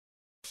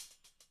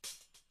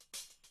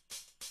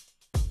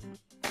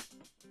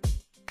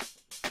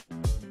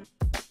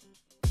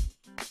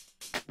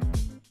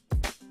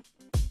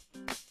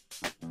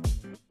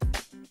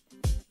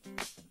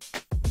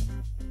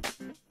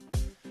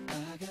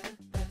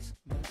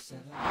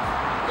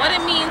What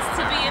it means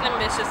to be an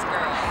ambitious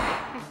girl.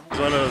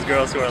 She's one of those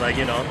girls who are like,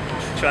 you know,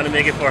 trying to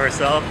make it for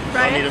herself,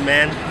 Right. don't need a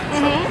man,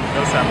 so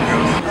those type of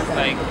girls.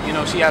 Like, you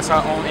know, she has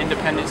her own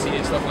independency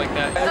and stuff like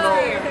that. You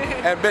know,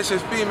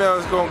 ambitious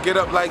females gonna get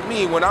up like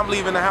me. When I'm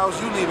leaving the house,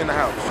 you leaving the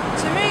house.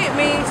 To me, it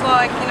means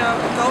like, you know,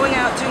 going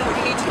out, doing what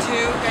you need to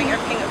do, getting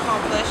everything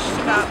accomplished,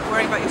 about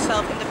worrying about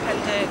yourself,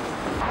 independent.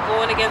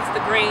 Going against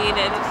the grain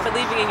and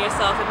believing in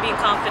yourself and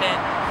being confident.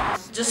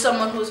 Just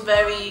someone who's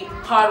very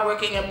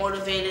hardworking and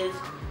motivated,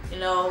 you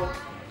know,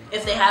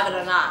 if they have it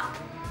or not.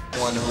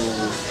 One who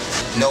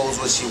knows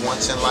what she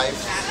wants in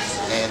life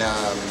and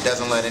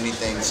doesn't let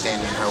anything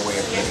stand in her way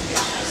of getting it.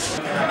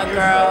 A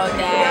girl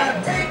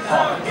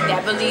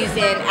that believes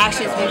in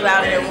actions being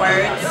louder than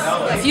words.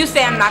 If you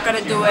say I'm not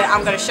gonna do it,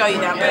 I'm gonna show you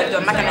that I'm gonna do it.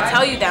 I'm not gonna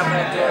tell you that I'm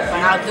gonna do it,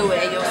 but I'll do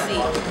it and you'll see.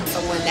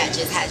 Someone that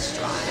just has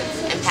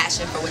drive and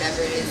passion for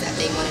whatever it is that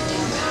they want to do.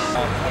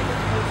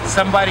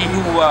 Somebody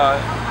who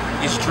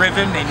is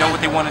driven, they know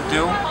what they want to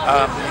do.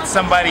 It's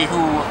somebody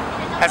who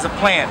has a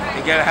plan.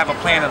 They gotta have a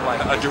plan in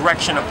life, a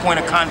direction, a point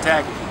of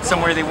contact,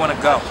 somewhere they want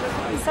to go.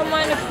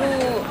 Someone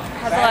who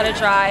has a lot of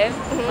drive,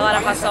 a lot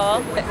of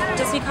hustle.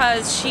 Just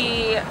because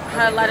she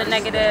had a lot of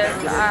negative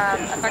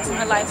effects in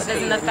her life, it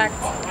doesn't affect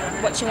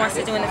what she wants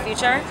to do in the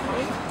future.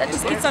 That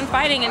just keeps on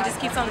fighting and just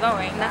keeps on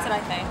going. That's what I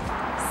think.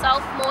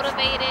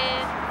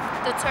 Self-motivated,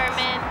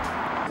 determined.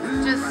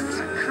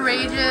 Just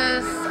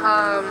courageous,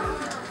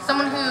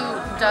 someone who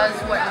does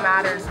what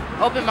matters.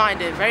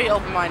 Open-minded, very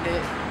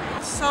open-minded.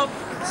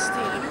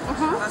 Self-esteem,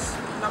 that's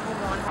number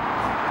one.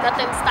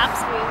 Nothing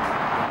stops me.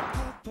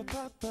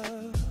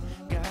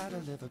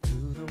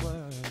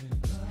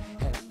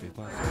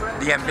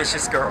 The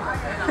ambitious girl.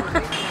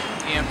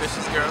 The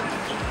ambitious girl.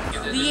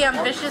 The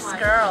ambitious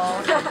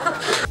girl.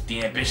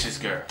 The ambitious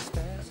girl.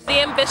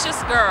 The ambitious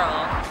girl.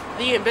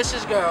 The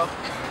ambitious girl.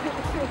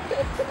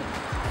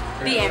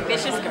 The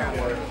ambitious girl.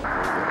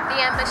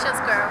 The ambitious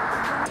girl.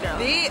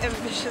 The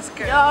ambitious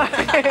girl.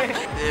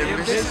 The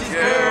ambitious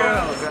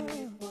girl.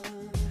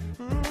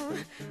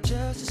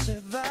 Just to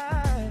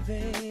survive,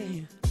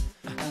 babe.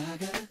 I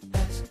gotta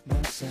ask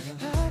myself.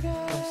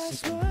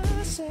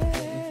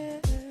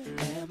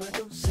 Am I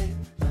gonna save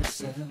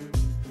myself?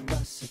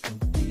 What's it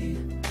gonna be?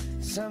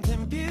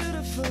 Something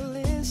beautiful.